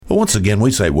Well, once again,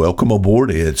 we say welcome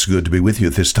aboard. It's good to be with you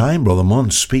at this time. Brother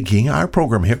Munn speaking. Our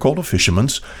program here called A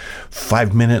Fisherman's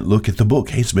 5-Minute Look at the Book.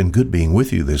 Hey, it's been good being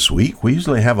with you this week. We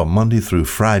usually have a Monday through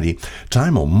Friday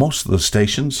time on most of the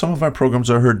stations. Some of our programs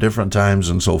are heard different times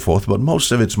and so forth, but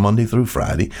most of it's Monday through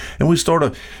Friday. And we sort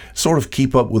of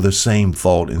keep up with the same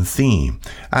thought and theme.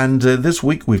 And this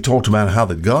week we've talked about how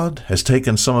that God has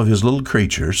taken some of his little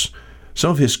creatures,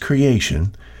 some of his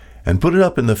creation, and put it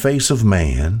up in the face of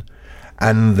man.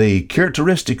 And the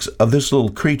characteristics of this little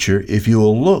creature, if you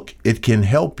will look, it can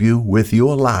help you with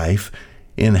your life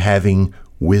in having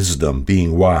wisdom,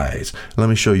 being wise. Let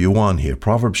me show you one here.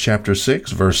 Proverbs chapter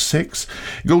 6, verse 6.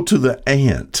 Go to the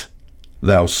ant,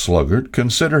 thou sluggard,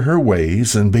 consider her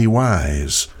ways and be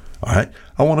wise. All right,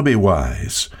 I want to be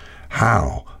wise.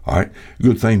 How? All right,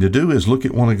 good thing to do is look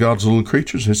at one of God's little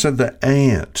creatures. It said the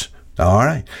ant. All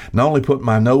right. Not only put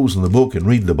my nose in the book and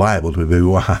read the Bible to be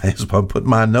wise, but put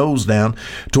my nose down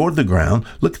toward the ground.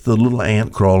 Look at the little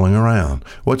ant crawling around.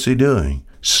 What's he doing?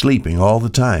 Sleeping all the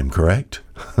time, correct?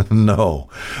 No.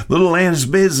 The little ant is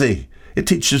busy. It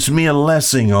teaches me a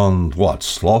lesson on what?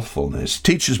 Slothfulness.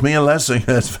 Teaches me a lesson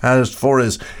as far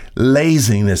as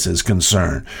laziness is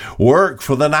concerned. Work,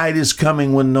 for the night is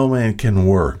coming when no man can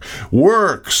work.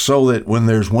 Work so that when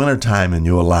there's wintertime in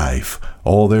your life,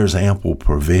 there's ample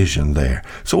provision there.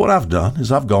 So what I've done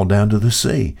is I've gone down to the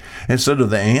sea. Instead of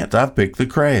the ant, I've picked the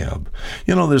crab.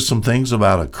 You know, there's some things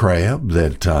about a crab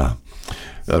that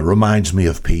reminds me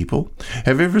of people.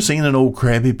 Have you ever seen an old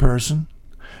crabby person?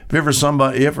 Have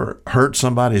you ever heard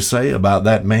somebody say about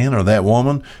that man or that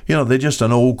woman, they're just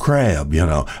an old crab,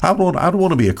 I don't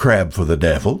want to be a crab for the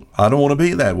devil. I don't want to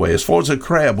be that way. As far as a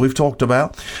crab we've talked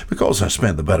about, because I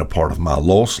spent the better part of my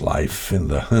lost life in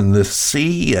the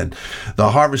sea and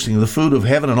the harvesting of the food of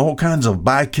heaven and all kinds of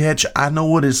bycatch, I know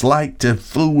what it's like to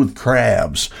fool with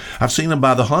crabs. I've seen them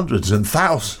by the hundreds and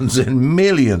thousands and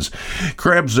millions.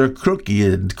 Crabs are crooked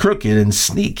and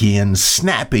sneaky and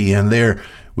snappy, and they're,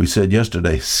 we said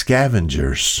yesterday,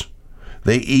 scavengers.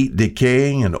 They eat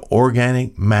decaying and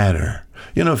organic matter.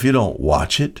 If you don't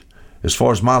watch it, as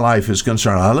far as my life is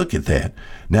concerned, I look at that.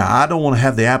 Now, I don't want to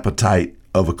have the appetite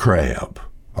of a crab.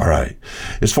 All right.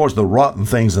 As far as the rotten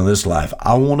things in this life,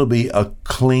 I want to be a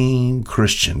clean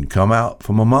Christian. Come out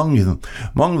from among them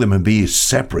and be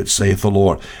separate, saith the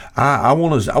Lord. I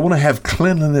want to have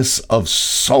cleanliness of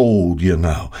soul,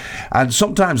 And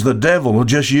sometimes the devil will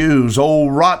just use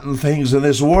old rotten things in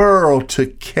this world to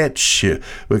catch you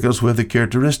because we're the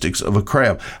characteristics of a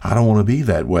crab. I don't want to be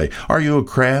that way. Are you a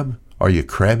crab? Are you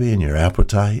crabby in your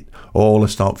appetite?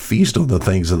 Let's not feast on the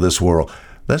things of this world.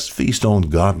 Let's feast on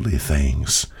godly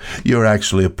things. You're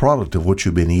actually a product of what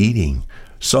you've been eating.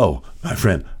 So, my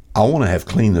friend, I want to have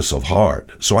cleanness of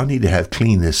heart, so I need to have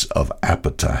cleanness of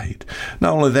appetite.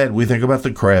 Not only that, we think about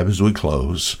the crab as we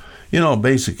close.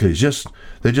 Basically,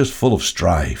 they're just full of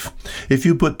strife. If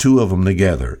you put two of them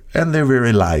together, and they're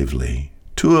very lively,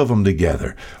 two of them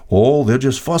together, they'll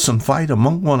just fuss and fight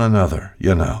among one another,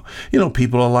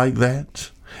 People are like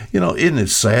that. Isn't it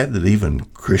sad that even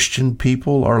Christian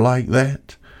people are like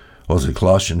that? Was it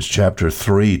Colossians chapter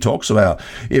 3 talks about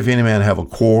if any man have a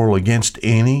quarrel against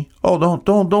any? Don't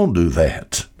do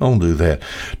that. Don't do that.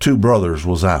 Two brothers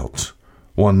was out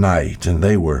one night and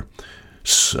they were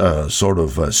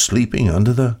sleeping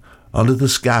under the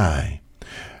sky.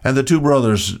 And the two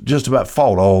brothers just about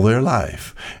fought all their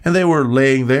life. And they were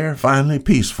laying there, finally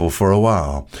peaceful for a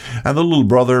while. And the little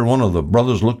brother, one of the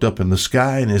brothers, looked up in the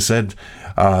sky and he said,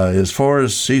 you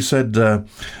see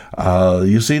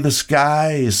the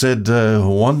sky? He said,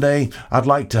 one day I'd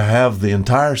like to have the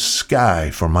entire sky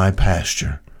for my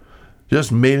pasture.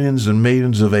 Just millions and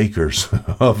millions of acres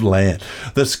of land.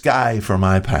 The sky for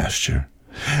my pasture.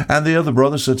 And the other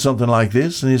brother said something like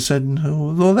this, and he said,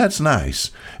 well, that's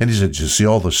nice. And he said, you see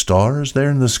all the stars there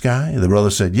in the sky? The brother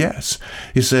said, yes.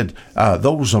 He said,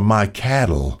 those are my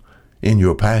cattle in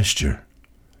your pasture.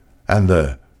 And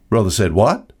the brother said,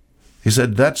 what? He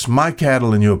said, that's my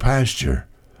cattle in your pasture,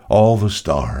 all the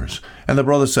stars. And the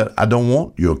brother said, I don't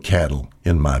want your cattle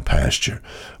in my pasture.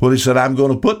 Well, he said, I'm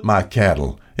going to put my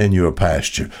cattle in your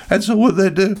pasture. And so what they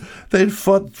do, they'd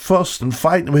fuss and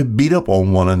fight and we'd beat up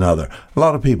on one another. A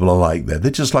lot of people are like that.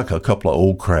 They're just like a couple of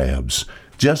old crabs,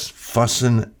 just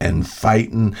fussing and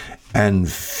fighting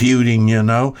and feuding,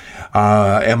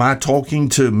 Am I talking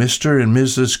to Mr. and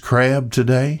Mrs. Crab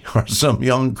today or some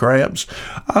young crabs?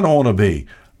 I don't want to be.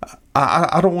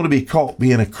 I don't want to be caught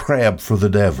being a crab for the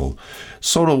devil,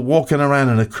 sort of walking around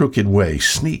in a crooked way,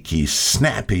 sneaky,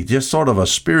 snappy, just sort of a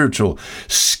spiritual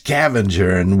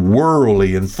scavenger and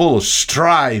whirly and full of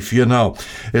strife,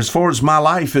 As far as my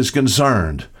life is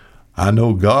concerned, I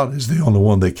know God is the only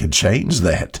one that can change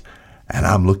that, and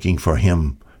I'm looking for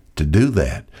him to do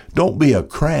that. Don't be a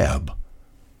crab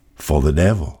for the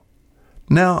devil.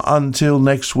 Now, until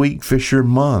next week, Fisher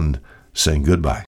Mund saying goodbye.